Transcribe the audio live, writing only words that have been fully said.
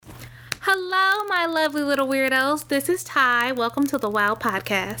Hello, my lovely little weirdos. This is Ty. Welcome to the Wow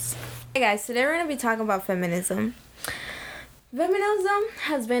Podcast. Hey guys, today we're going to be talking about feminism. Feminism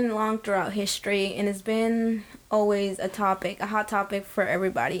has been long throughout history and it's been always a hot topic for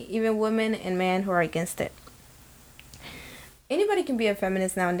everybody, even women and men who are against it. Anybody can be a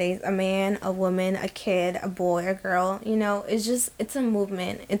feminist nowadays. A man, a woman, a kid, a boy, a girl. It's a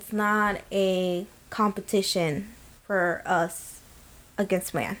movement. It's not a competition for us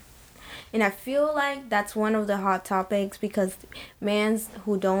against man. And I feel like that's one of the hot topics because mans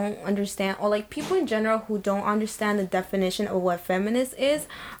who don't understand, or like people in general who don't understand the definition of what feminist is,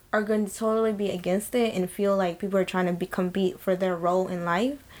 are going to totally be against it and feel like people are trying to compete for their role in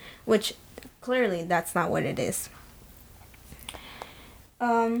life, which clearly that's not what it is.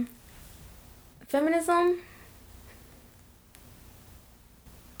 Feminism.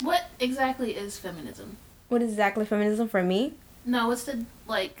 What exactly is feminism? What is exactly feminism for me? No, what's the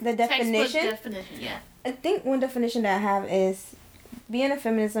definition? Definition, yeah. I think one definition that I have is being a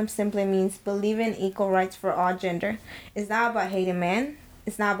feminism simply means believing equal rights for all gender. It's not about hating men.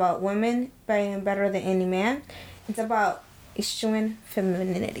 It's not about women being better than any man. It's about eschewing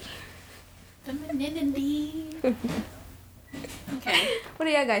femininity. Femininity. Okay. What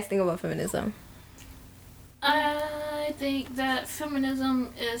do y'all guys think about feminism? I think that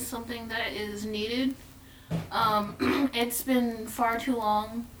feminism is something that is needed. It's been far too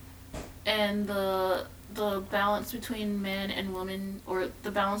long, and the balance between men and women, or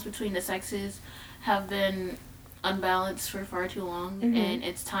the balance between the sexes, have been unbalanced for far too long, and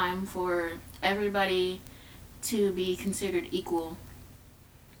it's time for everybody to be considered equal,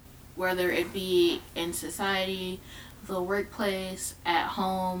 whether it be in society, the workplace, at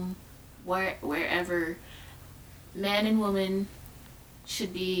home, wherever. Men and women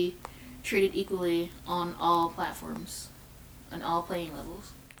should be treated equally on all platforms, on all playing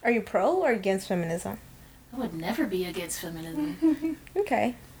levels. Are you pro or against feminism? I would never be against feminism.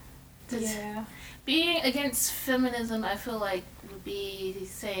 Okay. Yeah. Being against feminism, I feel like, would be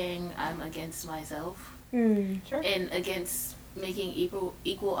saying I'm against myself. Sure. And against making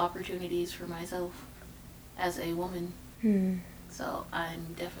equal opportunities for myself as a woman. So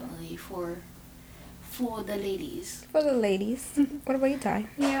I'm definitely for the ladies. For the ladies. What about you, Ty?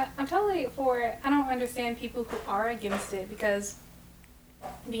 Yeah, I'm totally for it. I don't understand people who are against it because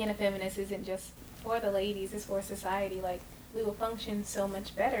being a feminist isn't just for the ladies, it's for society. Like, we would function so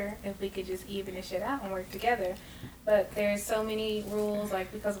much better if we could just even this shit out and work together. But there's so many rules,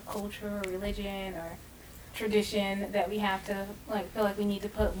 like because of culture or religion or tradition, that we have to feel like we need to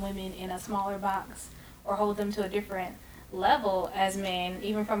put women in a smaller box or hold them to a different level as men.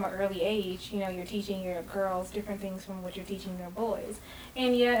 Even from an early age, you're teaching your girls different things from what you're teaching your boys.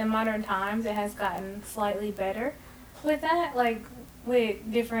 And yeah, in modern times it has gotten slightly better with that, like with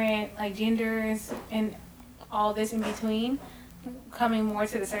different genders and all this in between coming more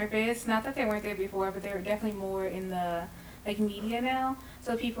to the surface. Not that they weren't there before, but they're definitely more in the media now.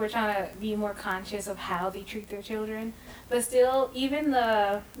 So people are trying to be more conscious of how they treat their children. But still, even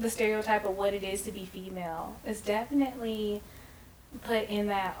the stereotype of what it is to be female is definitely put in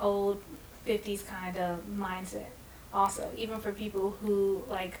that old 50s kind of mindset. Also, even for people who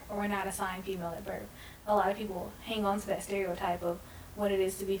were not assigned female at birth, a lot of people hang on to that stereotype of what it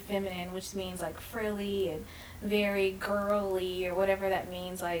is to be feminine, which means frilly and very girly, or whatever that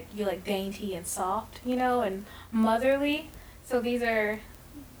means. You dainty and soft, and motherly. So these are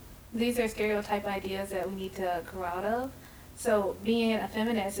stereotype ideas that we need to grow out of. So being a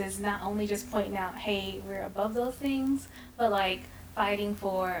feminist is not only just pointing out, hey, we're above those things, but fighting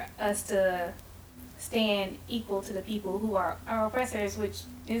for us to stand equal to the people who are our oppressors, which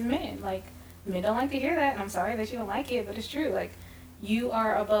is men. Men don't like to hear that, and I'm sorry that you don't like it, but it's true. You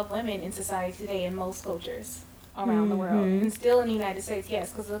are above women in society today in most cultures around the world. And still in the United States,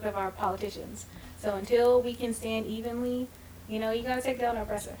 yes, because look at our politicians. So until we can stand evenly, you gotta take down the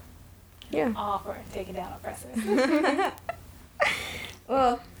oppressor. Yeah. All for taking down oppressor.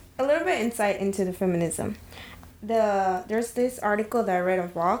 Well, a little bit insight into the feminism. There's this article that I read on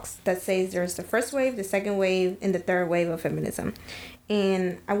Vox that says there's the first wave, the second wave, and the third wave of feminism.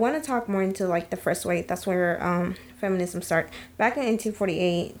 And I want to talk more into the first wave. That's where feminism started. Back in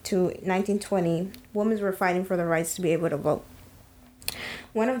 1848 to 1920, women were fighting for the rights to be able to vote.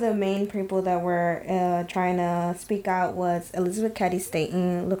 One of the main people that were trying to speak out was Elizabeth Cady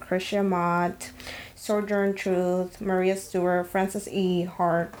Stanton, Lucretia Mott, Sojourner Truth, Maria Stuart, Frances E.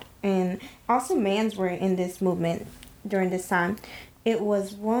 Hart, and also mans were in this movement during this time. It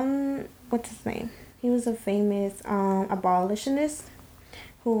was what's his name? He was a famous abolitionist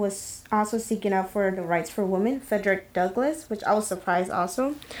who was also seeking out for the rights for women, Frederick Douglass, which I was surprised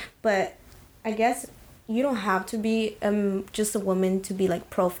also. But I guess you don't have to be just a woman to be like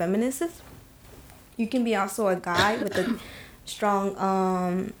pro-feminist. You can be also a guy with a strong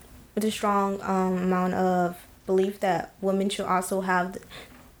amount of belief that women should also have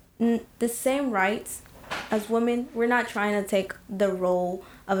the same rights as women. We're not trying to take the role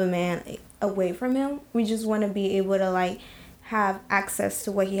of a man away from him. We just want to be able to like have access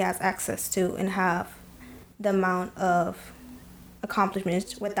to what he has access to and have the amount of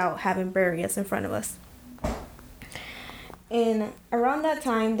accomplishments without having barriers in front of us. And around that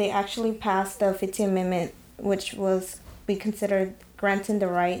time, they actually passed the 15th Amendment, which was be considered granting the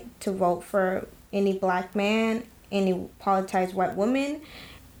right to vote for any black man, any politicized white woman.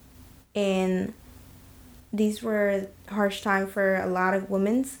 And these were harsh time for a lot of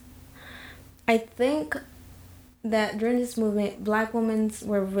women. I think that during this movement, black women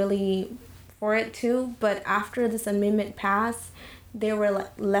were really for it too, but after this amendment passed, they were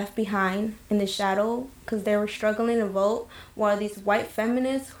left behind in the shadow because they were struggling to vote, while these white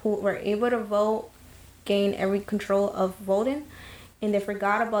feminists who were able to vote gained every control of voting, and they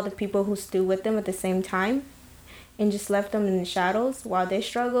forgot about the people who stood with them at the same time and just left them in the shadows while they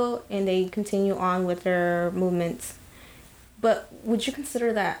struggle and they continue on with their movements. But would you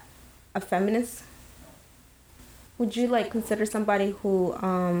consider that a feminist? Would you like consider somebody who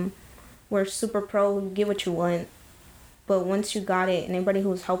were super pro, get what you want, but once you got it and anybody who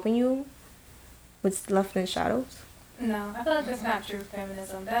was helping you was left in the shadows? No, I feel like that's not true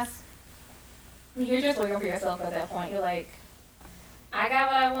feminism. You're just looking for yourself at that point. You're like, I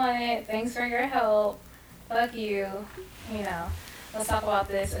got what I wanted. Thanks for your help. Fuck you. You know, let's talk about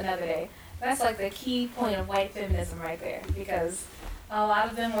this another day. That's like the key point of white feminism right there, because a lot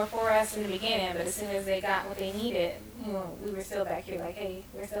of them were for us in the beginning, but as soon as they got what they needed, you know, we were still back here like, hey,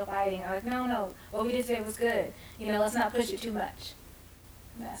 we're still fighting. I'm like, no, what we did today was good. You know, let's not push it too much.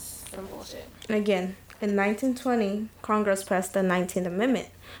 That's some bullshit. And again, in 1920, Congress passed the 19th Amendment,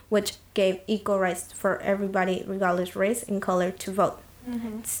 which gave equal rights for everybody, regardless of race and color, to vote.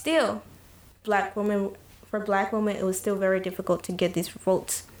 Mm-hmm. Still, black women, it was still very difficult to get these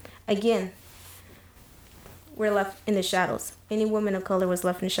votes. Again, we're left in the shadows. Any woman of color was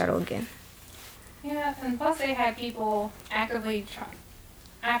left in the shadow again. Yeah, and plus they had people actively,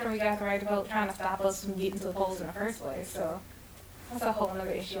 after we got the right to vote, trying to stop us from getting to the polls in the first place. So that's a whole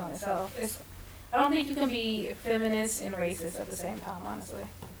other issue on itself. I don't think you can be feminist and racist at the same time, honestly,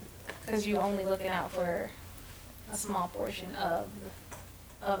 because you're only looking out for a small portion of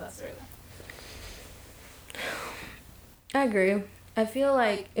us, really. I agree. I feel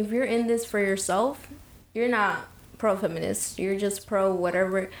like if you're in this for yourself, you're not pro-feminist. You're just pro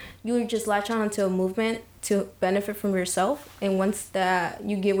whatever. You just latch on to a movement to benefit from yourself, and once that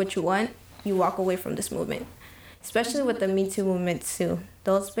you get what you want, you walk away from this movement. Especially with the Me Too movement too.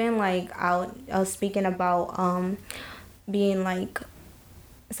 Those been like out speaking about being like,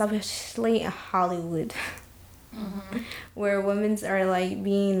 especially in Hollywood, mm-hmm. where women are like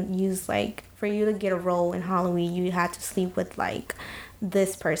being used, like for you to get a role in Hollywood, you had to sleep with like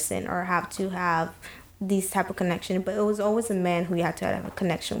this person or have to have these type of connection, but it was always a man who you had to have a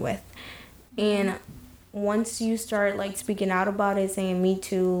connection with. And once you start like speaking out about it, saying Me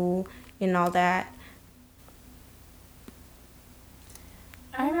Too and all that,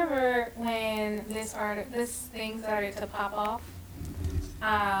 I remember when this thing started to pop off,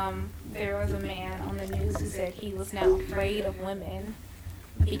 there was a man on the news who said he was now afraid of women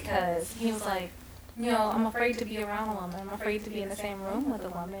because he was like, you know, I'm afraid to be around a woman. I'm afraid to be in the same room with a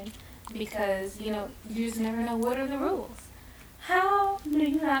woman because, you know, you just never know what are the rules. How do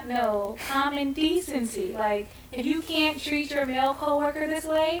you not know common decency? Like, if you can't treat your male coworker this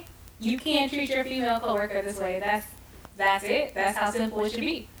way, you can't treat your female coworker this way. That's it. That's how simple it should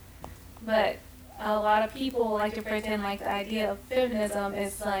be. But a lot of people like to pretend like the idea of feminism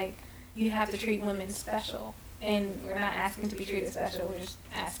is like you have to treat women special. And we're not asking to be treated special. We're just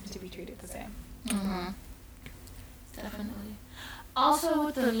asking to be treated the same. Mm-hmm. Definitely. Also,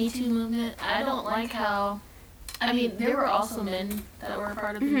 with the Me Too movement, I don't like how... I mean, there were also men that were a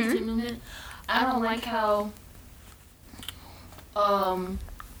part of the Me Too movement. I don't like how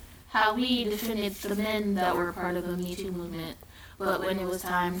we defended the men that were a part of the Me Too movement, but when it was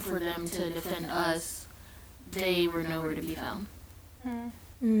time for them to defend us, they were nowhere to be found. I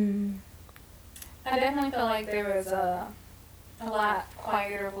definitely feel like there was a lot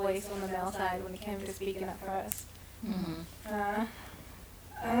quieter voice on the male side when it came to speaking up for us. I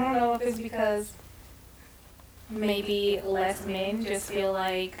don't know if it's because maybe less men just feel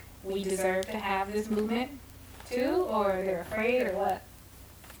like we deserve to have this movement too, or they're afraid, or what?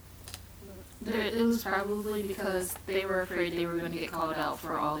 It was probably because they were afraid they were going to get called out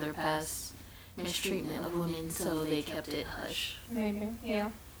for all their past mistreatment of women, so they kept it hush. Maybe, yeah.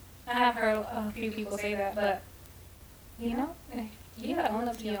 I have heard a few people say that, but you know, you gotta own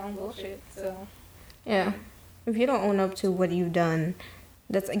up to your own bullshit. So Yeah. If you don't own up to what you've done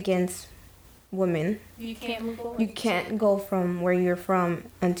that's against women, you can't move forward. you can't go from where you're from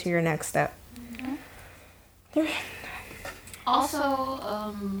into your next step. Mhm. Also,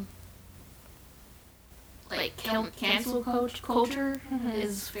 like cancel culture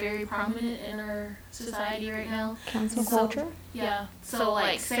is very prominent in our society right now. Cancel So- culture? Yeah. So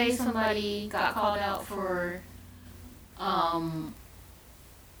like, say somebody got called out for,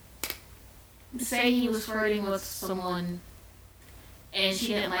 say he was flirting with someone, and she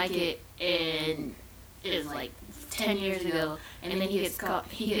didn't like it, and it was like 10 years ago, and then he gets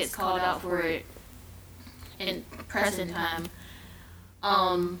called out for it in present time.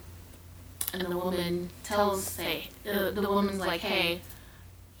 And the woman the woman's like, hey,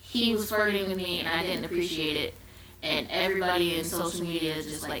 he was flirting with me and I didn't appreciate it, and everybody in social media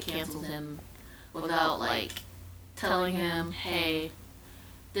just like canceled him without like telling him, hey,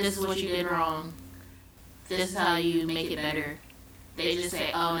 this is what you did wrong, this is how you make it better. They just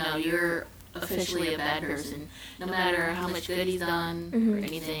say, oh no, you're officially a bad person. No matter how much good he's done or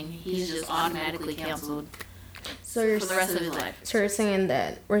anything, he's just automatically canceled So you're for the rest of his life. So you're saying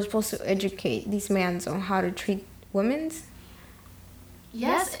that we're supposed to educate these men on how to treat women?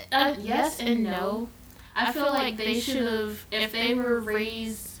 Yes, yes and no. I feel like they should have, if they were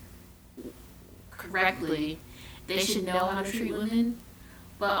raised correctly, they should know how to treat women.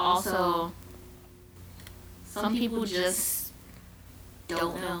 But also, some people just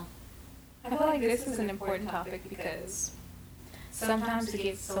don't know. I feel like this is an important topic because sometimes it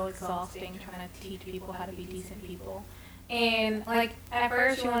gets so exhausting trying to teach people how to be decent people. And like at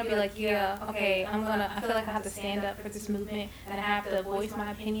first you want to be like, yeah, okay, I feel like I have to stand up for this movement and I have to voice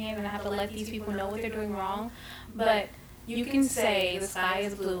my opinion and I have to let these people know what they're doing wrong. But you can say the sky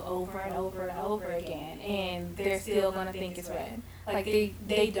is blue over and over and over again and they're still going to think it's red. Like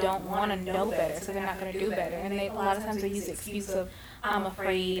they don't want to know better, so they're not going to do better. And a lot of times they use the excuse of, I'm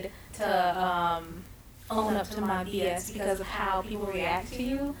afraid to own up to my BS because of how people react to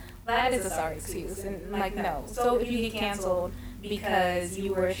you. That is a sorry excuse, and like no. So if you get canceled because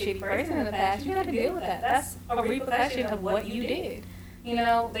you were a shitty person in the past, you have to deal with that. That's a repercussion of what you did. You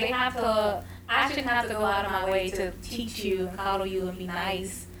know, they have to. I shouldn't have to go out of my way to teach you and coddle you and be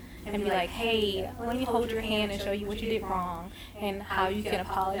nice and be like, hey, let me hold your hand and show you what you did wrong and how you can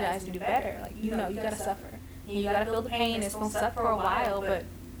apologize and do better. Like, you know, you gotta suffer. You gotta feel the pain. It's gonna suck for a while, but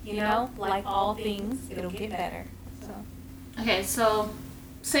you know, like all things, it'll get better. So. Okay, so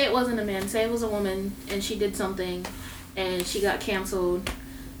say it wasn't a man, say it was a woman, and she did something, and she got canceled.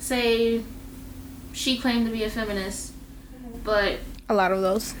 Say she claimed to be a feminist, but A lot of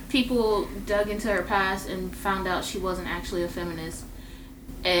those. people dug into her past and found out she wasn't actually a feminist,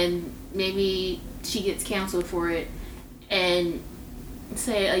 and maybe she gets canceled for it, and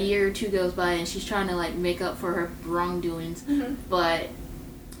say a year or two goes by and she's trying to like make up for her wrongdoings, but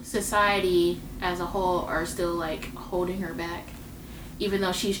society as a whole are still like holding her back even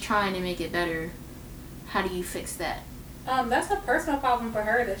though she's trying to make it better. How do you fix that? That's a personal problem for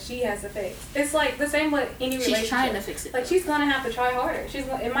her that she has to fix. It's like the same with any relationship. She's trying to fix it. Like she's gonna have to try harder.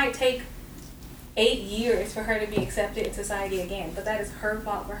 It might take 8 years for her to be accepted in society again, but that is her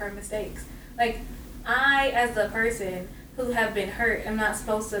fault for her mistakes. Like I, as the person who have been hurt, am not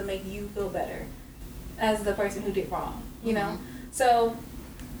supposed to make you feel better as the person who did wrong. You know, so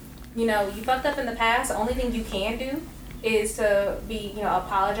you know you fucked up in the past. The only thing you can do is to be, you know,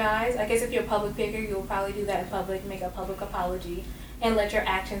 apologize. I guess if you're a public figure, you'll probably do that in public, make a public apology, and let your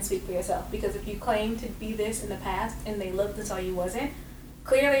actions speak for yourself. Because if you claim to be this in the past and they looked and saw you wasn't,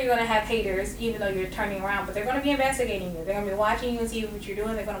 clearly you're going to have haters even though you're turning around. But they're going to be investigating you. They're going to be watching you and see what you're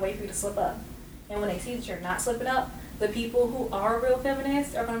doing. They're going to wait for you to slip up. And when they see that you're not slipping up, the people who are real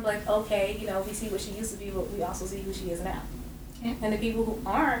feminists are going to be like, okay, you know, we see what she used to be, but we also see who she is now. Okay. And the people who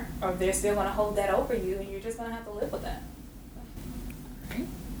aren't, or they're still going to hold that over you, and you're just going to have to live with that.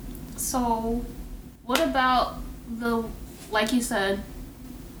 So, what about like you said,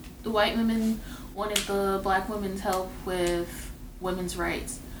 the white women wanted the black women's help with women's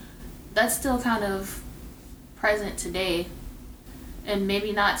rights. That's still kind of present today, and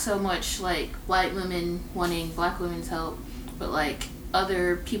maybe not so much like white women wanting black women's help, but like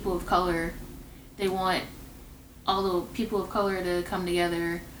other people of color, they want all the people of color to come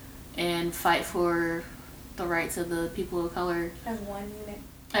together and fight for the rights of the people of color as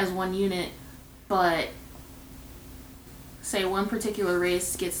one unit. But say one particular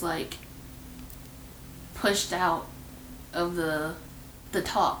race gets like pushed out of the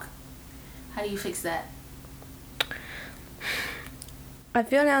talk, How do you fix that? I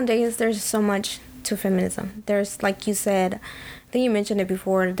feel nowadays there's so much to feminism. There's, like you said, I think you mentioned it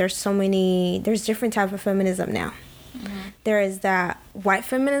before, there's different types of feminism now. Mm-hmm. There is that white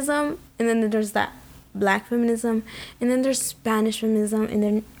feminism, and then there's that black feminism, and then there's Spanish feminism, and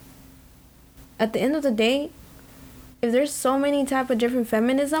then at the end of the day, if there's so many type of different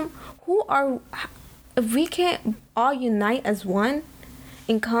feminism, if we can't all unite as one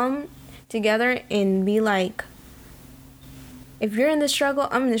and come together and be like, if you're in this struggle,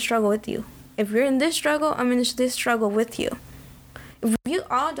 I'm in the struggle with you. If you're in this struggle, I'm in this struggle with you. If you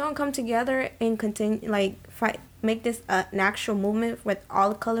all don't come together and continue, like, fight, make this an actual movement with all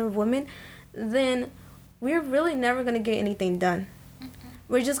the color of women, then we're really never going to get anything done.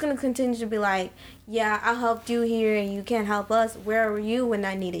 We're just going to continue to be like, yeah, I helped you here and you can't help us. Where were you when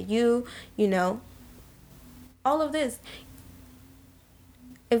I needed you? You know, all of this.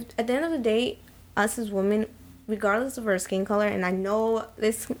 If at the end of the day, us as women, regardless of our skin color, and I know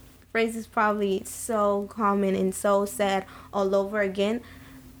this phrase is probably so common and so said all over again,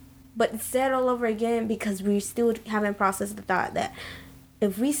 but it's said all over again because we still haven't processed the thought that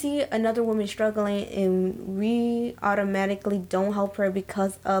if we see another woman struggling and we automatically don't help her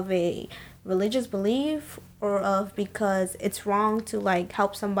because of a religious belief or of because it's wrong to, like,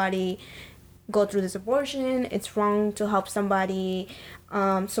 help somebody go through this abortion, it's wrong to help somebody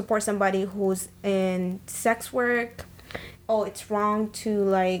support somebody who's in sex work, it's wrong to,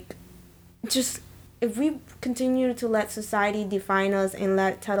 like, just, if we continue to let society define us and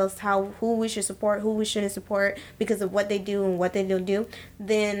tell us who we should support, who we shouldn't support because of what they do and what they don't do,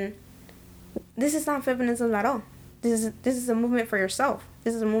 then this is not feminism at all. This is a movement for yourself.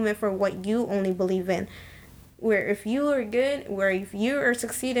 This is a movement for what you only believe in. Where if you are good, where if you are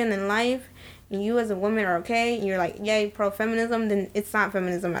succeeding in life, and you as a woman are okay, and you're like, yay, pro-feminism, then it's not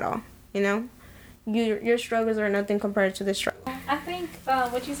feminism at all, you know? Your struggles are nothing compared to this struggle. I think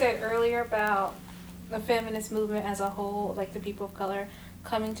what you said earlier about the feminist movement as a whole, like the people of color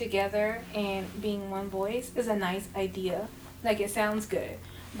coming together and being one voice, is a nice idea. Like, it sounds good.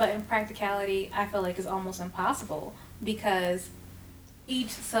 But in practicality, I feel like it's almost impossible because each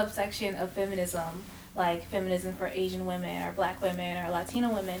subsection of feminism, like feminism for Asian women or black women or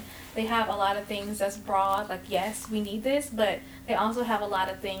Latino women, they have a lot of things that's broad, like, yes, we need this, but they also have a lot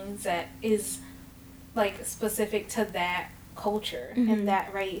of things that is, like, specific to that culture and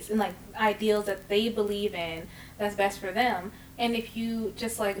that race and, like, ideals that they believe in that's best for them. And if you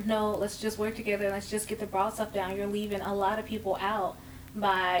just, like, no, let's just work together and let's just get the broad stuff down, you're leaving a lot of people out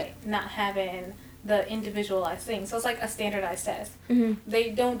by not having the individualized thing. So it's like a standardized test. They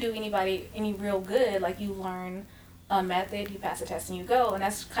don't do anybody any real good. Like, you learn a method, you pass a test, and you go. And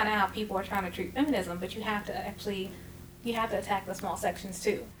that's kind of how people are trying to treat feminism. But you have to attack the small sections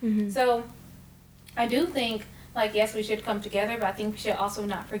too. So I do think, like, yes, we should come together, but I think we should also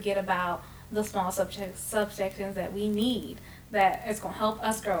not forget about the small subsections that we need, that is going to help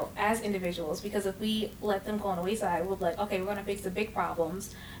us grow as individuals. Because if we let them go on the wayside, we'll be like, okay, we're going to fix the big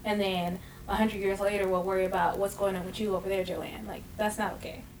problems, and then 100 years later we'll worry about what's going on with you over there, Joanne. Like, that's not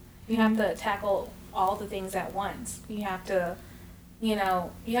okay. You have to tackle all the things at once. You have to, you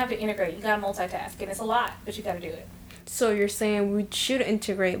have to integrate. You got to multitask, and it's a lot, but you got to do it. So you're saying we should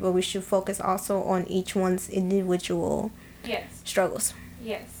integrate, but we should focus also on each one's individual struggles.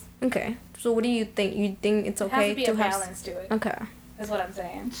 Yes. Okay. So what do you think? You think it's okay to have a balance to it? Okay. That's what I'm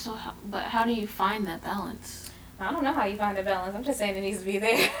saying. So, how do you find that balance? I don't know how you find the balance. I'm just saying it needs to be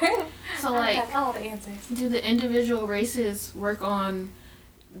there. So, like, have all the answers. Do the individual races work on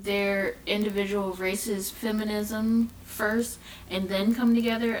their individual races' feminism first, and then come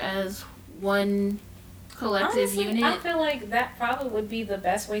together as one collective Honestly, unit? I feel like that probably would be the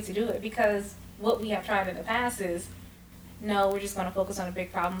best way to do it, because what we have tried in the past is, no, we're just going to focus on the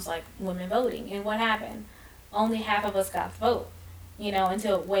big problems like women voting. And what happened? Only half of us got the vote,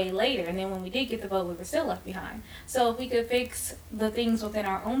 until way later. And then when we did get the vote, we were still left behind. So if we could fix the things within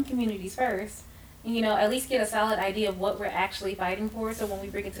our own communities first, at least get a solid idea of what we're actually fighting for, so when we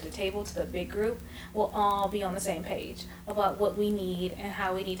bring it to the table, to the big group, we'll all be on the same page about what we need and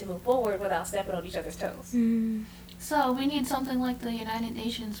how we need to move forward without stepping on each other's toes. So we need something like the United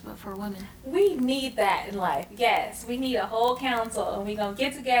Nations, but for women. We need that in life. Yes, we need a whole council, and we're going to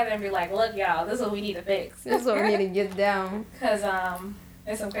get together and be like, look, y'all, this is what we need to fix. This is what we need to get down. Because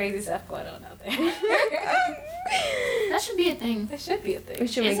there's some crazy stuff going on out there. That should be a thing. It should be a thing. We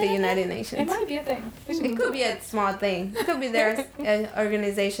should make the United Nations. It might be a thing. It could be a small thing. It could be there's an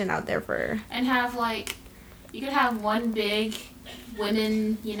organization out there for... And have, like, you could have one big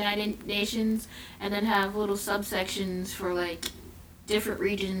Women United Nations, and then have little subsections for, like, different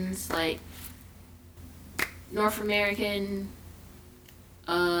regions, like North American,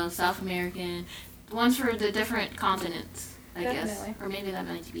 South American, the ones for the different continents, I guess. Or maybe that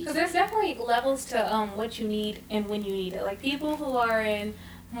might be. Because there's definitely levels to what you need and when you need it. Like people who are in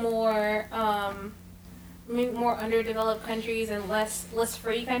more more underdeveloped countries and less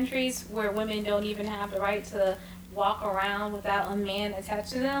free countries where women don't even have the right to walk around without a man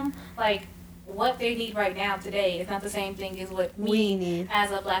attached to them. Like what they need right now today is not the same thing as what we need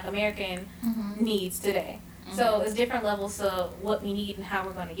as a Black American needs today. So it's different levels of what we need and how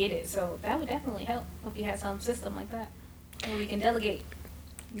we're going to get it. So that would definitely help if you had some system like that where we can delegate.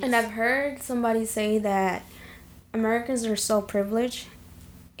 Yes. And I've heard somebody say that Americans are so privileged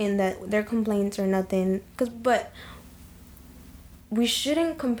and that their complaints are nothing. But we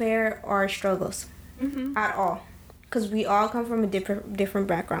shouldn't compare our struggles at all. Because we all come from a different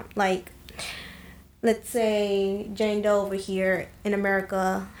background. Like, let's say Jane Doe over here in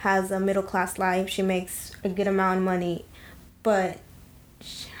America has a middle class life. She makes a good amount of money, but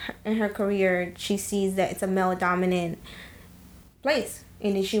in her career, she sees that it's a male dominant place,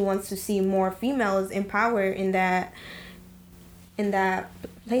 and then she wants to see more females in power in that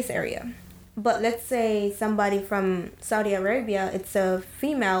place area. But let's say somebody from Saudi Arabia, it's a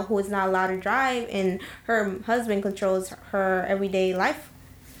female who is not allowed to drive, and her husband controls her everyday life.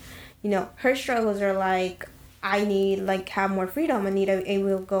 You know, her struggles are like, I need, like, have more freedom. I need to be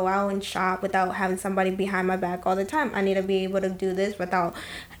able to go out and shop without having somebody behind my back all the time. I need to be able to do this without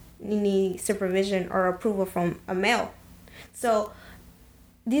any supervision or approval from a male. So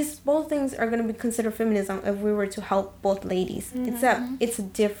these both things are going to be considered feminism if we were to help both ladies. Except it's a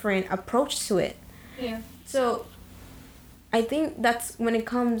different approach to it. Yeah. So I think that's when it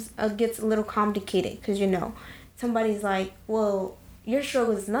gets a little complicated because, you know, somebody's like, well, your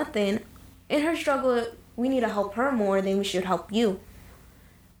struggle is nothing. In her struggle, we need to help her more than we should help you.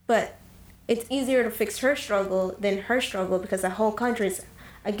 But it's easier to fix her struggle than her struggle because the whole country is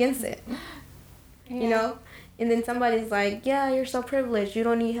against it. Yeah. You know? And then somebody's like, yeah, you're so privileged. You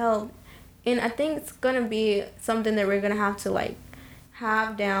don't need help. And I think it's going to be something that we're going to have to, like,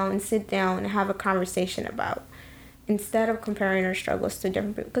 have down and sit down and have a conversation about instead of comparing our struggles to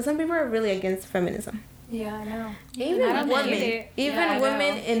different people. Because some people are really against feminism. Yeah, I know. Even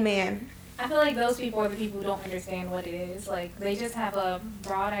women and men. I feel like those people are the people who don't understand what it is. Like, they just have a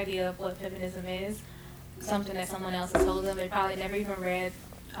broad idea of what feminism is, something that someone else has told them. They probably never even read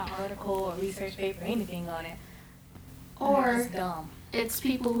an article or research paper or anything on it. Or dumb. It's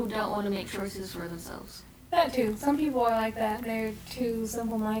people who don't want to make choices for themselves. That too. Some people are like that. They're too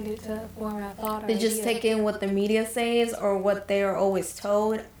simple-minded to form a thought or They just take in what the media says or what they are always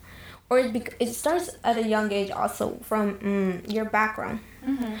told. Or it starts at a young age also from your background.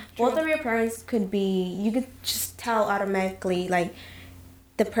 Both of your parents could be, you could just tell automatically, like,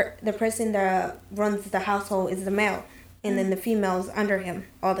 the person that runs the household is the male. And then the female's under him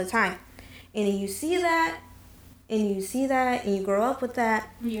all the time. And you see that, and you grow up with that.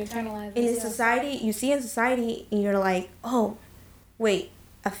 You internalize it. And in society, you see in society, and you're like, oh, wait,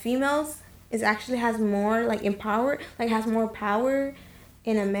 a female actually has more, like, empowered, like, has more power,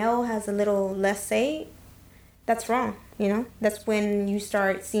 and a male has a little less say. That's wrong, you know? That's when you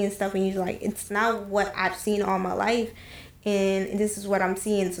start seeing stuff and you're like, it's not what I've seen all my life, and this is what I'm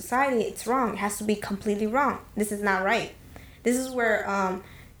seeing in society. It's wrong. It has to be completely wrong. This is not right. This is where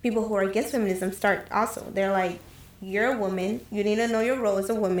people who are against feminism start also. They're like, you're a woman. You need to know your role as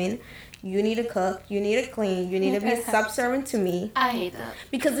a woman. You need to cook. You need to clean. You need to be subservient to me. I hate that.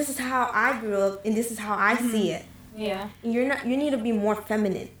 Because this is how I grew up, and this is how I see it. Yeah. You need to be more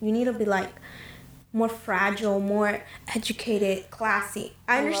feminine. You need to be, like, more fragile, more educated, classy.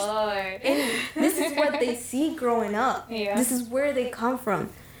 I understand. Lord. And this is what they see growing up. Yeah. This is where they come from.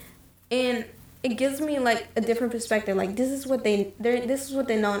 And it gives me, like, a different perspective. Like, this is what they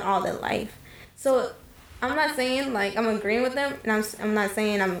know in all their life. So I'm not saying, like, I'm agreeing with them, and I'm not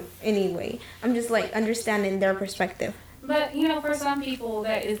saying I'm anyway. I'm just, like, understanding their perspective. But, you know, for some people,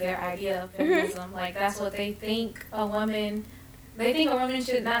 that is their idea of feminism. Like, that's what they think a woman... They think a woman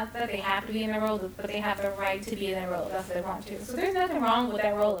should not, that they have to be in that role, but they have the right to be in that role if that's what they want to. So there's nothing wrong with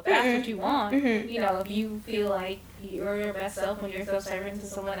that role if that's what you want. You know, if you feel like you're your best self when you're subservient to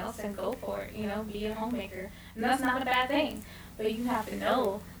someone else, then go for it. You know, be a homemaker. And that's not a bad thing. But you have to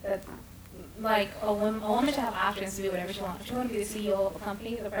know that, like, a woman should have options to do whatever she wants. If she wants to be the CEO of a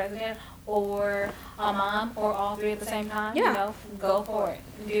company, the president, or a mom, or all three at the same time, you know, go for it.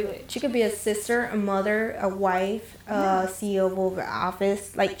 Do it. She could be a sister, a mother, a wife, a CEO of an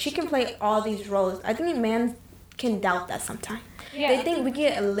office. Like, she can play all these roles. I think men can doubt that sometimes. Yeah. They think we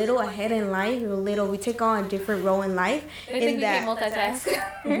get a little ahead in life, we take on a different role in life. They think we can multitask.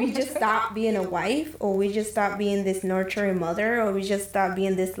 We just stop being a wife, or we just stop being this nurturing mother, or we just stop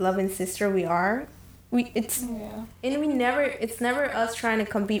being this loving sister we are. It's never us trying to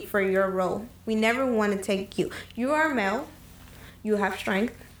compete for your role. We never want to take you. You are male. You have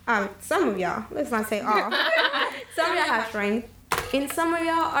strength. Some of y'all, let's not say all. Some of y'all have strength. And some of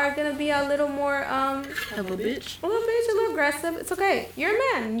y'all are gonna be a little more a little bitch, a little aggressive. It's okay. You're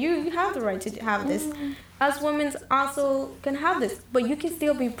a man. You have the right to have this. Us women also can have this, but you can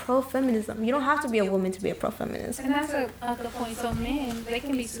still be pro-feminism. You don't have to be a woman to be a pro-feminist. And that's a good point. So men, they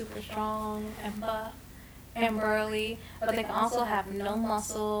can be super strong and buff and burly, but they can also have no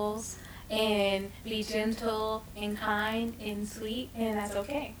muscles and be gentle and kind and sweet, and that's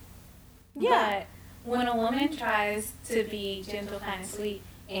okay. Yeah. But when a woman tries to be gentle, kind, and sweet,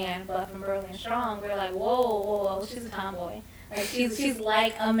 and buff and burly and strong, we're like, whoa, she's a tomboy. Like she's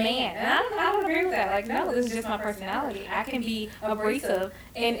like a man, and I don't agree with that. Like, no, this is just my personality. I can be abrasive,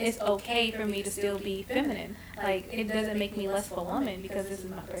 and it's okay for me to still be feminine. Like, it doesn't make me less of a woman because this is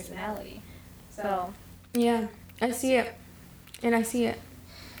my personality. So yeah, I see it, and I see it.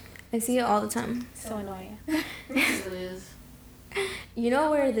 I see it all the time. So annoying. It is. You know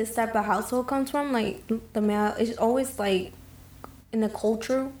where this type of household comes from? Like, the male is always like in the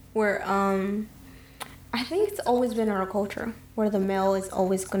culture where I think it's always been our culture where the male is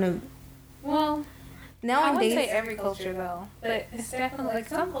always gonna. Well, nowadays, I wouldn't say every culture though, but it's definitely like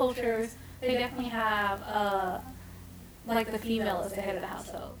some cultures. They definitely have like the female is the head of the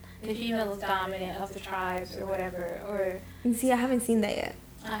household. The female is dominant of the tribes or whatever. Or you see, I haven't seen that yet.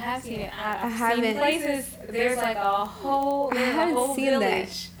 I have seen it. I've haven't seen places. There's like a whole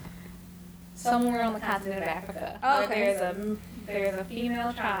village somewhere on the continent of Africa. Oh, where there's a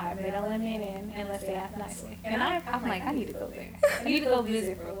female tribe. They don't let men in unless they act nicely. And I'm like, I need to go there. I need to go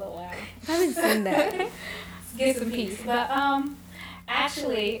visit for a little while. I haven't seen that. Get some peace. But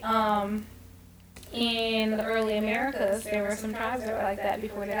actually, in the early Americas, there were some tribes that were like that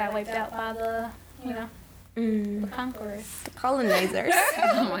before they got wiped out by the, the conquerors. The colonizers.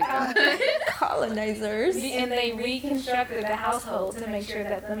 Oh my god. Colonizers. And they reconstructed the household to make sure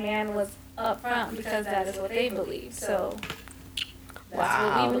that the man was up front because that is what they believed. So that's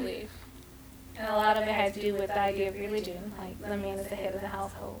what we believe. And a lot of it had to do with the idea of religion. Like, the man is the head of the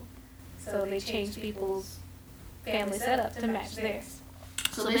household. So they changed people's family setup to match theirs.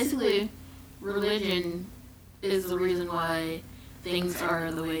 So basically, religion is the reason why things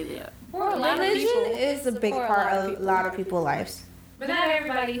are the way they are. For a lot of Religion people. is a big For a part lot of of a people. lot of people's lives. But not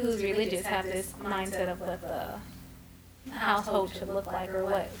everybody who's religious have this mindset of what the household should look like or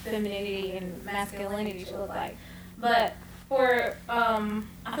what femininity and masculinity should look like. But for, I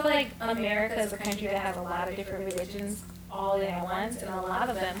feel like America is a country that has a lot of different religions all in at once, and a lot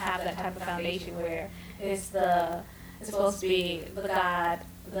of them have that type of foundation where it's supposed to be the God,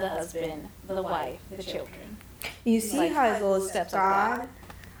 the husband, the wife, the children. You see Like, how it goes steps like God,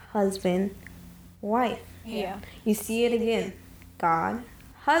 husband, wife. Yeah. You see it again. God,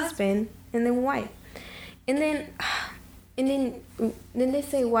 husband, and then wife. And then they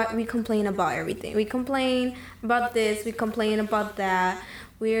say what we complain about everything. We complain about this, we complain about that.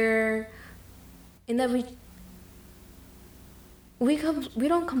 We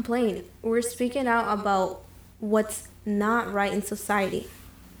don't complain. We're speaking out about what's not right in society.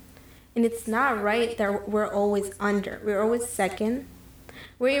 And it's not right that we're always under. We're always second.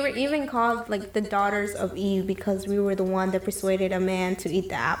 We were even called like the daughters of Eve because we were the one that persuaded a man to eat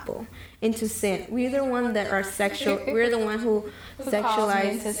the apple and to sin. We're the one that are sexual. We're the one who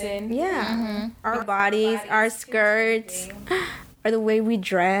sexualize. To sin. Yeah, our bodies, our skirts, or the way we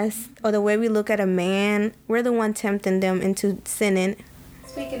dress, or the way we look at a man. We're the one tempting them into sinning.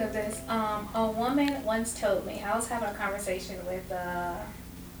 Speaking of this, a woman once told me, I was having a conversation with,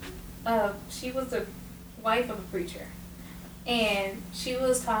 she was the wife of a preacher. And she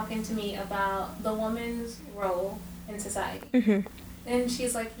was talking to me about the woman's role in society. Mm-hmm. And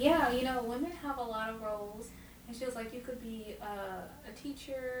she's like, yeah, women have a lot of roles. And she was like, you could be a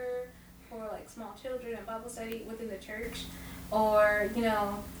teacher for like small children and Bible study within the church. Or,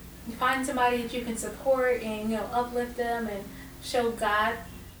 you find somebody that you can support and, uplift them and show God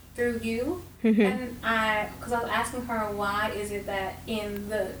through you. Mm-hmm. And because I was asking her, why is it that in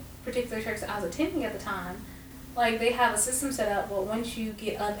the particular church that I was attending at the time, like, they have a system set up, but once you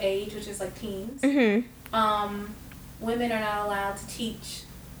get of age, which is like teens, Mm-hmm. Women are not allowed to teach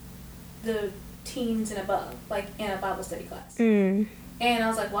the teens and above, like in a Bible study class. Mm. And I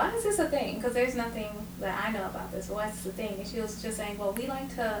was like, why is this a thing? Because there's nothing that I know about this. Why is this a thing? And she was just saying, well, we like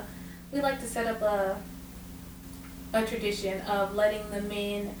to set up a tradition of letting the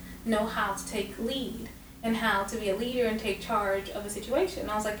men know how to take lead and how to be a leader and take charge of a situation.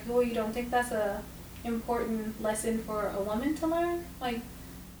 And I was like, well, you don't think that's a important lesson for a woman to learn? Like,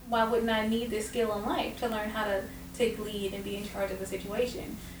 why wouldn't I need this skill in life to learn how to take lead and be in charge of a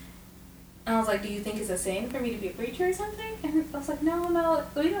situation? And I was like, do you think it's a sin for me to be a preacher or something? And I was like, no,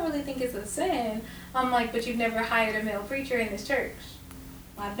 we don't really think it's a sin. I'm like, but you've never hired a male preacher in this church.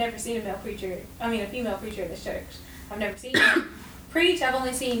 I've never seen a female preacher in this church. I've never seen him preach. I've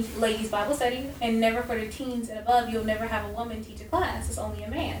only seen ladies' Bible study, and never for the teens and above. You'll never have a woman teach a class. It's only a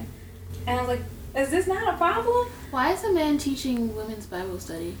man. And I was like, is this not a problem? Why is a man teaching women's Bible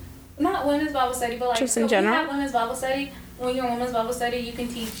study? Not women's Bible study, but like, just in so general. we have women's Bible study. When you're in women's Bible study, you can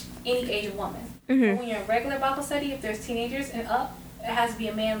teach any age of woman. Mm-hmm. But when you're in regular Bible study, if there's teenagers and up, it has to be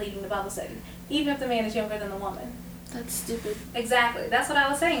a man leading the Bible study, even if the man is younger than the woman. That's stupid. Exactly. That's what I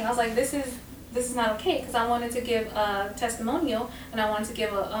was saying. I was like, this is not okay, because I wanted to give a testimonial, and I wanted to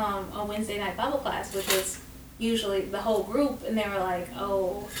give a Wednesday night Bible class, which was usually the whole group, and they were like,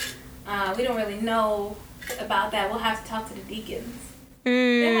 we don't really know about that. We'll have to talk to the deacons.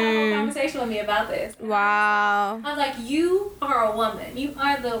 They had a whole conversation with me about this. Wow. I was like, you are a woman. You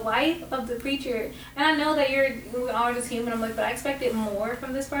are the wife of the preacher. And I know that we are just human. I'm like, but I expected more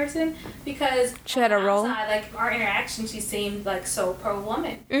from this person, because She had a role. outside, like, our interaction, she seemed like so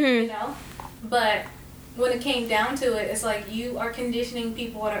pro-woman, Mm-hmm. you know? But when it came down to it, it's like you are conditioning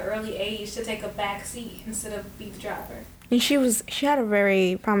people at an early age to take a back seat instead of be the driver. And she had a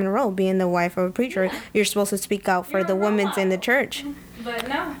very prominent role, being the wife of a preacher. Yeah. You're supposed to speak out for You're the a role women in the model. church. But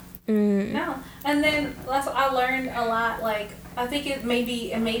no. Mm. No. And then I learned a lot. Like, I think it may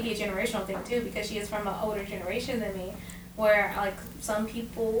be a generational thing too, because she is from an older generation than me, where like some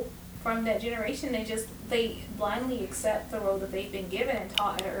people from that generation, they blindly accept the role that they've been given and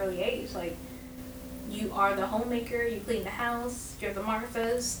taught at an early age. Like, you are the homemaker, you clean the house, you're the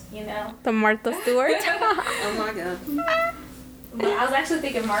Marthas, you know. The Martha Stewart. Oh my god. But I was actually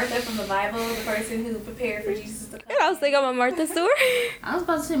thinking Martha from the Bible, the person who prepared for Jesus to come. I was thinking about Martha Stewart. I was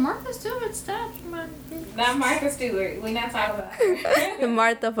about to say Martha Stewart's dad. Not Martha Stewart. We're not talking about her. The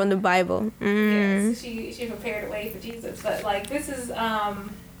Martha from the Bible. Mm. Yes, she prepared a way for Jesus. But like, this is a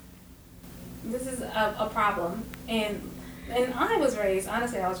problem. And I was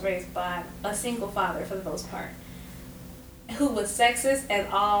raised by a single father for the most part, who was sexist as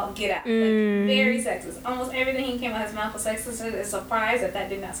all get out. Like, very sexist. Almost everything he came out of his mouth was sexist. It's a surprise that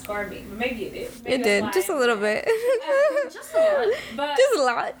did not scar me. But maybe it did. Maybe It did, just a little bit. Just a lot. But Just a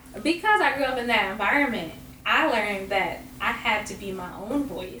lot. because I grew up in that environment, I learned that I had to be my own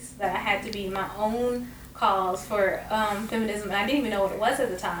voice, that I had to be my own cause for feminism. And I didn't even know what it was at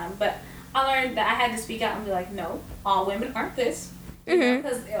the time, but I learned that I had to speak out and be like, no, all women aren't this.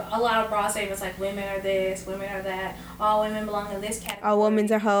 Because a lot of broad statements like women are this, women are that, all women belong in this category. All women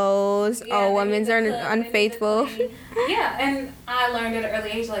are hoes. Yeah, all they women need to are cook, they need to unfaithful. clean. Yeah, and I learned at an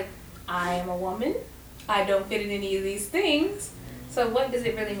early age, like, I am a woman. I don't fit in any of these things. So what does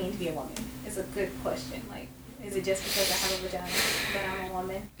it really mean to be a woman? It's a good question. Like, is it just because I have a vagina that I'm a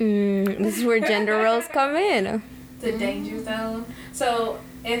woman? This is where gender roles come in. The danger zone. So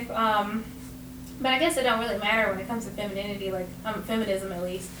if but I guess it don't really matter when it comes to femininity, like feminism at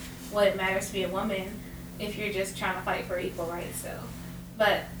least, what it matters to be a woman if you're just trying to fight for equal rights. So,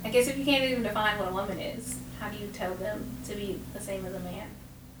 but I guess if you can't even define what a woman is, how do you tell them to be the same as a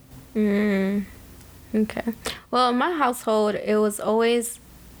man? Okay. Well, in my household, it was always,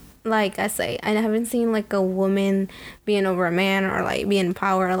 like I say, I haven't seen like a woman being over a man, or like being in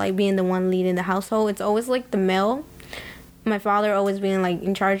power, or like being the one leading the household. It's always like the male. My father always being like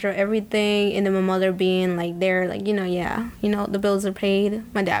in charge of everything, and then my mother being like there, like, the bills are paid,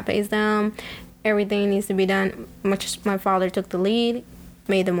 my dad pays them, everything needs to be done. My father took the lead,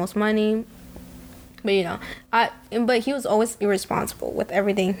 made the most money, but but he was always irresponsible with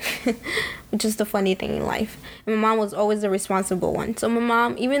everything, which is the funny thing in life. And my mom was always the responsible one. So my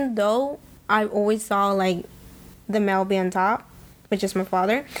mom, even though I always saw like the male be on top, which is my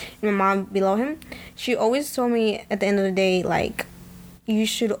father, and my mom below him, she always told me at the end of the day, like, you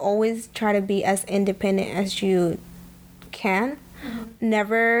should always try to be as independent as you can.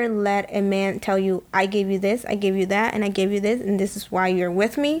 Never let a man tell you, I gave you this, I gave you that, and I gave you this, and this is why you're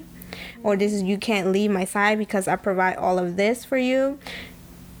with me, or this is, you can't leave my side because I provide all of this for you.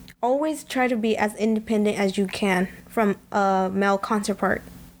 Always try to be as independent as you can from a male counterpart.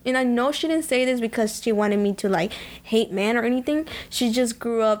 And I know she didn't say this because she wanted me to like hate men or anything. She just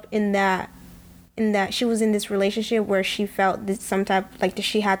grew up in that she was in this relationship where she felt this some type, like, that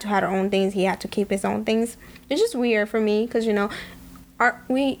she had to have her own things, he had to keep his own things. It's just weird for me because are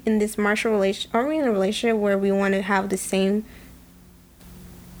we in this martial relation? Are we in a relationship where we want to have the same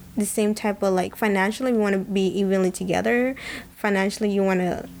type of, like, financially we want to be evenly together? Financially, you want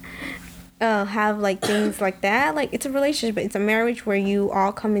to have, like, things like that. Like, it's a relationship, it's a marriage where you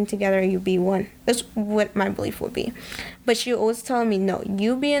all come in together and you be one. That's what my belief would be. But she always telling me, no,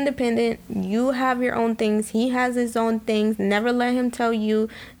 you be independent, you have your own things, he has his own things. Never let him tell you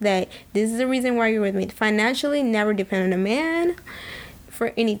that this is the reason why you're with me. Financially, never depend on a man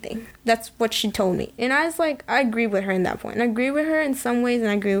for anything. That's what she told me. And I was like, I agree with her in that point. And I agree with her in some ways,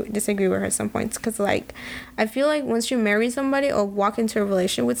 and I disagree with her in some points. Because, like, I feel like once you marry somebody or walk into a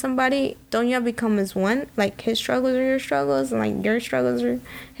relationship with somebody, don't you have become as one? Like, his struggles are your struggles, and, like, your struggles are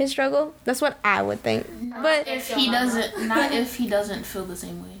his struggle. That's what I would think. But if he doesn't feel the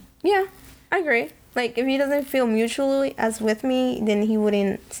same way. Yeah, I agree. Like, if he doesn't feel mutually as with me, then he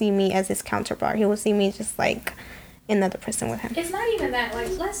wouldn't see me as his counterpart. He would see me just like another person with him. It's not even that.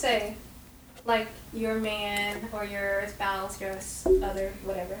 Like, let's say, like, your man or your spouse, your other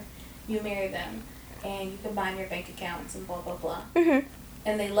whatever, you marry them, and you combine your bank accounts and blah blah blah, Mm-hmm.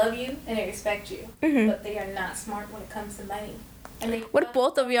 and they love you and they respect you, Mm-hmm. but they are not smart when it comes to money. And they What if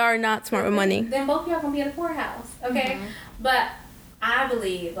both of y'all are not smart with money? Then both of y'all gonna be in the poorhouse, okay? Mm-hmm. But I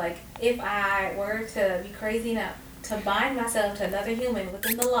believe, like, if I were to be crazy enough to bind myself to another human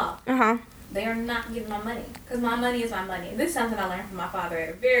within the law, Uh-huh. they are not getting my money, because my money is my money. This is something I learned from my father at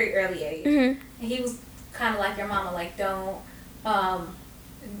a very early age. Mm-hmm. And he was kind of like your mama, like, don't,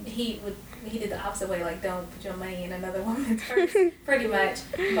 he did the opposite way, like, don't put your money in another woman's purse, pretty much.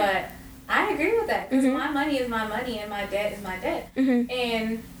 But I agree with that, because Mm-hmm. my money is my money and my debt is my debt. Mm-hmm.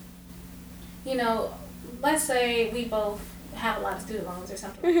 And, you know, let's say we both have a lot of student loans or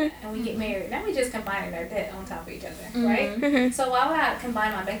something like that, and we get married. Now we just combining our debt on top of each other, right? Mm-hmm. So why would I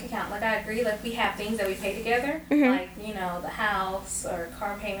combine my bank account? Like, I agree, like, we have things that we pay together, Mhm. like, you know, the house or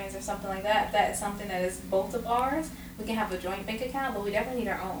car payments or something like that. If that is something that is both of ours, we can have a joint bank account, but we definitely need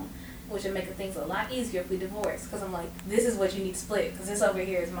our own, which would make things a lot easier if we divorce. Because I'm like, this is what you need to split, because this over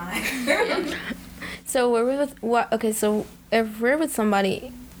here is mine. So we're with what? Okay, so if we're with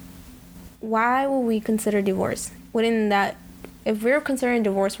somebody, why will we consider divorce? Wouldn't that, if we're considering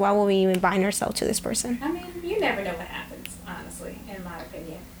divorce, why will we even bind ourselves to this person? I mean, you never know what happens, honestly, in my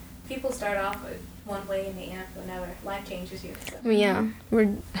opinion. People start off with one way and they end up another. Life changes you. So. I mean, yeah,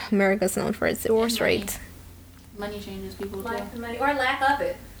 America's known for its divorce money. rate. Money changes people too. Life and money, or lack of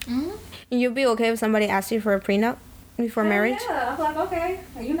it. Mm-hmm. And you'll be okay if somebody asks you for a prenup before marriage? Yeah, I'm like, okay,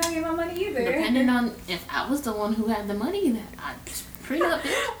 you're not getting my money either. Depending on if I was the one who had the money, then I'd prenup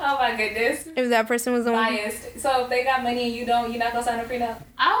it. Oh my goodness. If that person was the one. Biased. So if they got money and you don't, you're not gonna sign a prenup?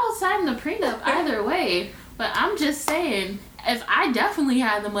 I will sign the prenup either way, but I'm just saying, if I definitely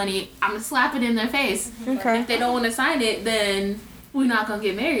had the money, I'm gonna slap it in their face. Okay. If they don't want to sign it, then we're not gonna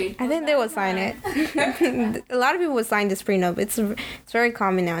get married. I think they would sign it. A lot of people would sign this prenup. It's very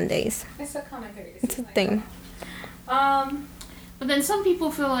common nowadays. It's a common courtesy. It's a thing. But then some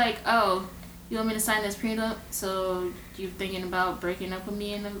people feel like, oh, you want me to sign this prenup, so you're thinking about breaking up with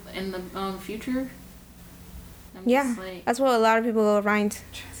me in the future? I'm Yeah, just like, that's what a lot of people go around.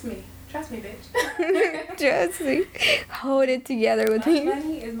 Trust me, bitch. Just hold it together with My me.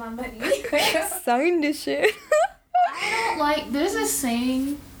 money is my money. Sign this shit. I don't like. There's a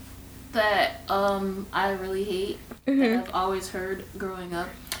saying that I really hate that I've always heard growing up,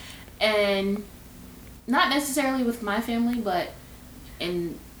 and not necessarily with my family, but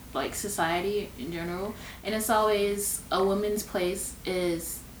in like society in general. And it's always a woman's place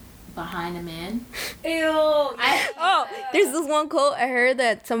is behind a man. Ew. Oh, there's this one quote I heard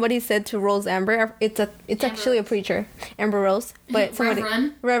that somebody said to Rose Amber. It's actually a preacher, Amber Rose, but somebody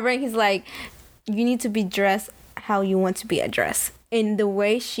Reverend. He's like, you need to be dressed how you want to be addressed. And the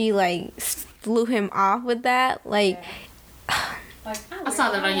way she like flew him off with that, like. Yeah. I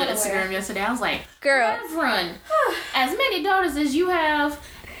saw that on your Instagram yesterday. I was like, Girl, Reverend, as many daughters as you have,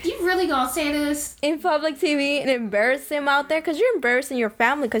 you really gonna say this in public TV and embarrass him out there? Because you're embarrassing your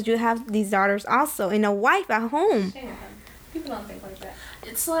family because you have these daughters also and a wife at home. People don't think like that.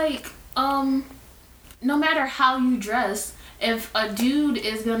 It's like, no matter how you dress, if a dude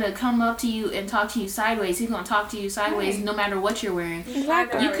is gonna come up to you and talk to you sideways, he's gonna talk to you sideways no matter what you're wearing.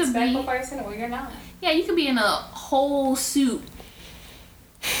 Exactly. You're a respectful person or you're not. Yeah, you could be in a whole suit,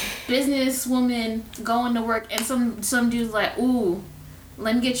 businesswoman going to work, and some dude's like, ooh,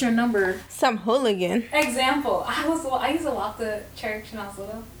 let me get your number. Some hooligan. Example, I used to walk to church when I was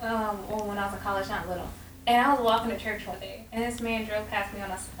little, or when I was in college, not little. And I was walking to church one day, and this man drove past me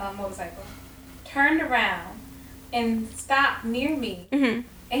on a motorcycle, turned around, and stopped near me, Mm-hmm.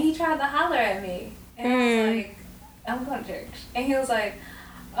 and he tried to holler at me. And I was like, I'm going to church. And he was like,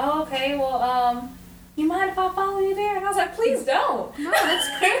 oh, okay, well, you mind if I follow you there? And I was like, please don't. No, that's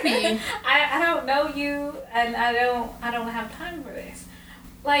creepy. I don't know you, and I don't have time for this.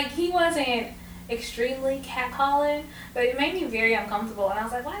 Like, he wasn't extremely catcalling, but it made me very uncomfortable. And I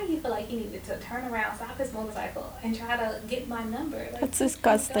was like, why do you feel like he needed to turn around, stop his motorcycle, and try to get my number? Like, That's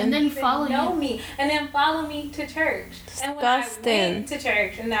disgusting. And then follow know you. me, and then follow me to church. And when I Disgusting. went to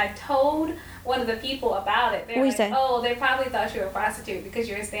church and I told one of the people about it, they're What you like, say? oh, they probably thought you were a prostitute because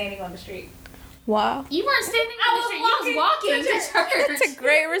you were standing on the street. Wow. You weren't standing on the street. You was walking to church. That's a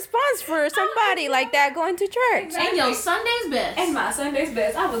great response for somebody like that going to church. And your Sunday's best. And my Sunday's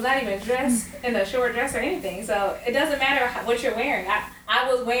best. I was not even dressed in a short dress or anything, so it doesn't matter what you're wearing.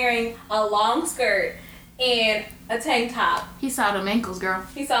 I was wearing a long skirt and a tank top. He saw them ankles, girl.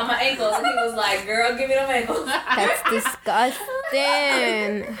 He saw my ankles and he was like, girl, give me them ankles. That's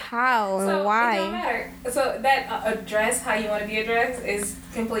disgusting. How and So it don't why? matter. So that address how you want to be addressed is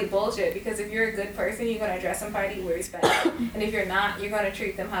complete bullshit, because if you're a good person, you're going to address somebody with respect. And if you're not, you're going to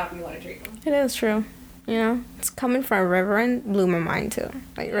treat them however you want to treat them. It is true. You know, it's coming from a reverend blew my mind too.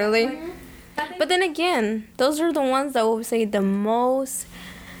 Like, really? I think But then again, those are the ones that will say the most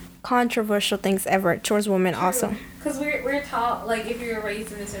controversial things ever towards women also. Because we're taught, like, if you're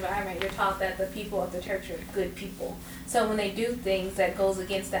raised in this environment, you're taught that the people of the church are good people. So when they do things that goes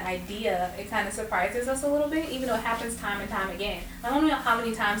against the idea, it kind of surprises us a little bit, even though it happens time and time again. I don't know how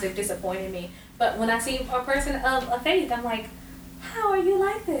many times they've disappointed me, but when I see a person of faith, I'm like, how are you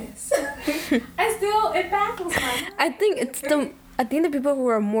like this? It baffles my mind. I think the people who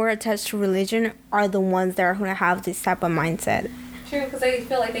are more attached to religion are the ones that are going to have this type of mindset. True, because they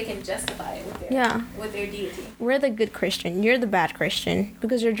feel like they can justify it with their deity. We're the good Christian. You're the bad Christian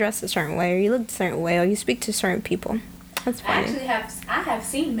because you're dressed a certain way, or you look a certain way, or you speak to certain people. That's I funny. actually have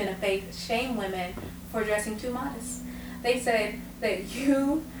seen men of faith shame women for dressing too modest. They said that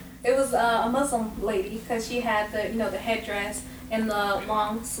it was a Muslim lady, because she had the headdress and the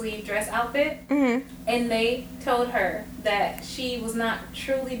long sleeve dress outfit, Mm-hmm. and they told her that she was not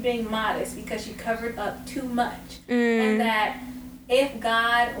truly being modest because she covered up too much, and that if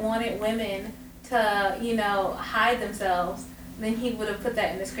God wanted women to hide themselves, then he would have put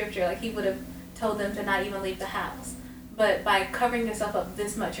that in the scripture. Like, he would have told them to not even leave the house. But by covering yourself up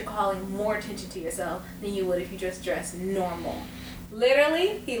this much, you're calling more attention to yourself than you would if you just dressed normal.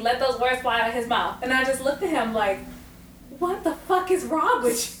 Literally, he let those words fly out of his mouth. And I just looked at him like, what the fuck is wrong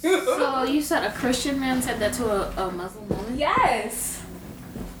with you? So you said a Christian man said that to a Muslim woman? Yes.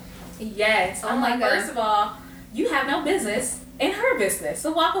 Yes. Oh I'm my like, God. first of all, you have no business in her business.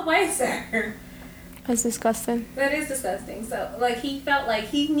 So walk away, sir. That's disgusting. That is disgusting. So, like, he felt like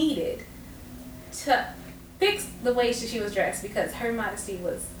he needed to fix the way she was dressed because her modesty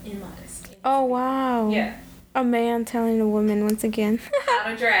was immodest. Oh, wow. Yeah. A man telling a woman once again. How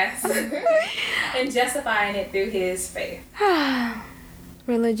to dress. And justifying it through his faith.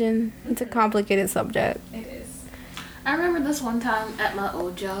 Religion. It's a complicated subject. It is. I remember this one time at my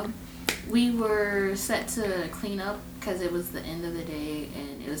old job, we were set to clean up because it was the end of the day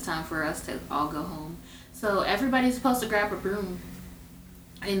and it was time for us to all go home. So everybody's supposed to grab a broom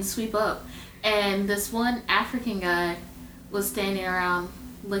and sweep up. And this one African guy was standing around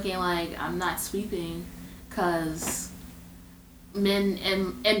looking like, I'm not sweeping because men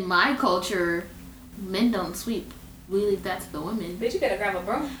in my culture, men don't sweep. We leave that to the women. Bitch, you better grab a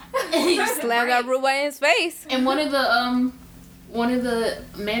broom. Slam that ruler in his face. And one of the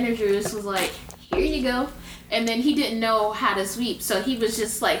managers was like, here you go. And then he didn't know how to sweep, so he was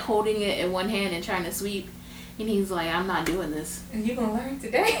just like holding it in one hand and trying to sweep. And he's like, I'm not doing this. And you're gonna learn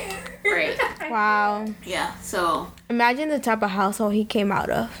today. Right. Wow. Yeah, so Imagine the type of household he came out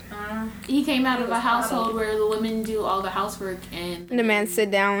of. he came out He of was a household coddled. where the women do all the housework and And the man sit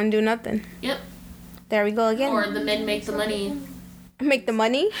down and do nothing. Yep. There we go again. Or the men make the money. Make the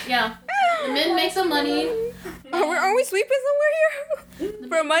money. Yeah. The men make the money. Are we sweeping somewhere here?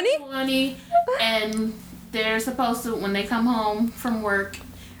 For money? Money. And they're supposed to, when they come home from work,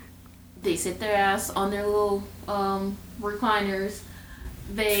 they sit their ass on their little recliners.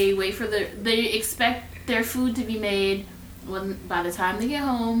 They wait for they expect their food to be made by the time they get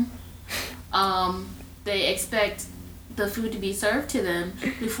home. They expect the food to be served to them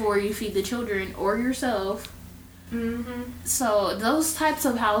before you feed the children or yourself. Mm-hmm. So those types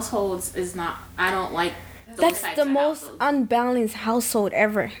of households is not, I don't like those That's types the of most households. unbalanced household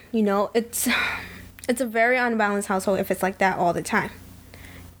ever. You know, it's a very unbalanced household if it's like that all the time.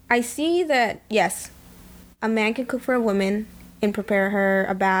 I see that, yes, a man can cook for a woman and prepare her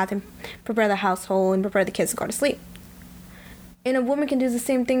a bath and prepare the household and prepare the kids to go to sleep. And a woman can do the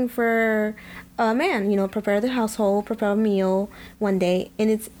same thing for a man. You know, prepare the household, prepare a meal one day,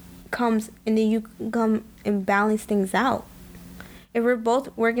 and and then you come and balance things out. If we're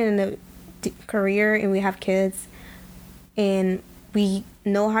both working in a career and we have kids, and we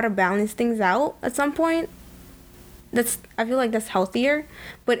know how to balance things out at some point, I feel like that's healthier.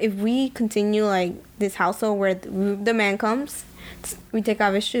 But if we continue like this household where the man comes, we take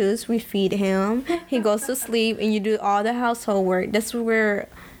off his shoes, we feed him, he goes to sleep, and you do all the household work, that's where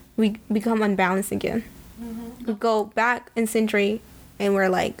we become unbalanced again. We go back in century, and we're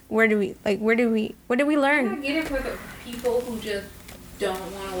like, what did we learn? I get it for the people who just don't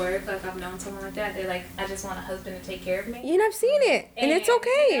want to work. Like, I've known someone like that. They're like, I just want a husband to take care of me. And I've seen it, and it's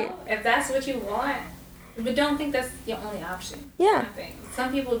okay. You know, if that's what you want, but don't think that's your only option. Yeah.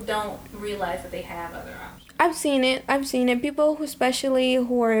 Some people don't realize that they have other options. I've seen it. People who, especially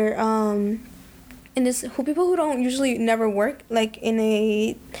who are people who don't usually never work like in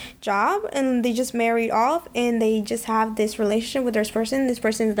a job, and they just married off, and they just have this relationship with this person. This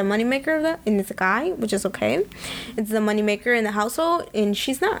person is the moneymaker of that, and it's a guy, which is okay. It's the moneymaker in the household, and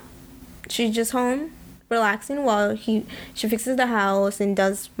she's not. She's just home relaxing while she fixes the house and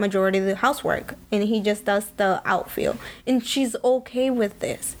does majority of the housework, and he just does the outfield, and she's okay with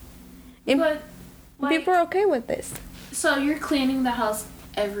this. And but people are okay with this. So you're cleaning the house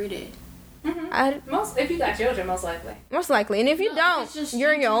every day. Mm-hmm. If you got children, most likely, and if you don't,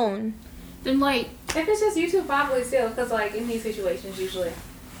 you're your own. Then like, if it's just you two, probably still, because like in these situations, usually,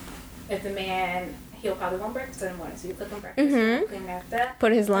 if the man, he'll probably want breakfast in the morning, so you cook him breakfast, clean after that,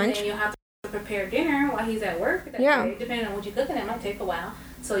 put his lunch, and then you'll have to prepare dinner while he's at work that day. Depending on what you're cooking, it might take a while.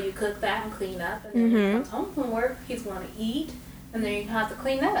 So you cook that and clean up, and then when he comes home from work, he's going to eat, and then you have to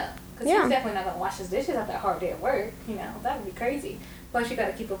clean that up. Because he's definitely not going to wash his dishes after a hard day at work. You know, that would be crazy. Plus, you got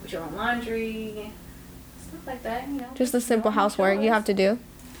to keep up with your own laundry, stuff like that, you know. Just the simple housework you have to do.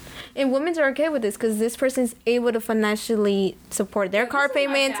 And women are okay with this because this person's able to financially support their car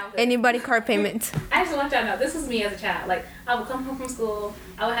payment, anybody's car payment. I just want y'all to know, this was me as a child. Like, I would come home from school,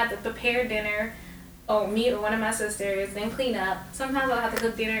 I would have to prepare dinner, or me or one of my sisters, then clean up. Sometimes I'll have to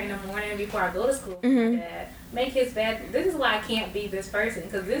cook dinner in the morning before I go to school. My dad, make his bed. This is why I can't be this person,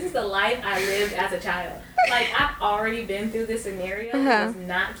 because this is the life I lived as a child. Like, I've already been through this scenario. It's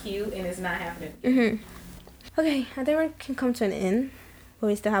not cute, and it's not happening. Okay, I think we can come to an end, but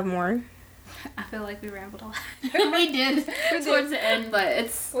we still have more. I feel like we rambled a lot. We did towards the end, but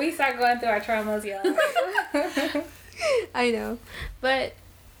we start going through our traumas, y'all. I know, but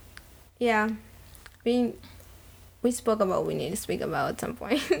yeah, we spoke about what we need to speak about at some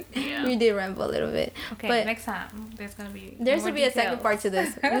point. Yeah. We did ramble a little bit. Okay, but next time there's gonna be a second part to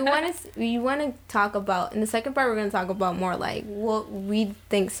this. we want to talk about, in the second part we're gonna talk about more like what we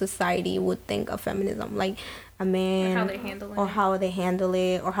think society would think of feminism, like a man, or how they handle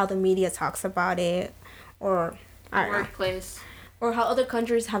it, or how the media talks about it, or I don't workplace, know, or how other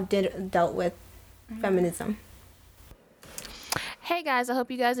countries have dealt with feminism. Hey guys, I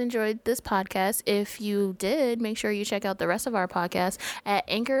hope you guys enjoyed this podcast. If you did, make sure you check out the rest of our podcasts at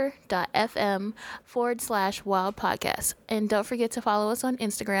anchor.fm/wild podcast. And don't forget to follow us on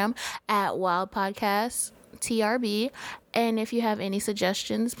Instagram at wild podcast TRB. And if you have any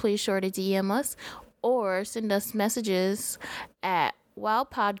suggestions, please sure to DM us or send us messages at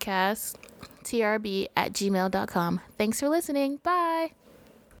wildpodcasttrb@gmail.com. Thanks for listening. Bye.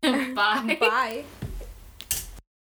 Bye. Bye.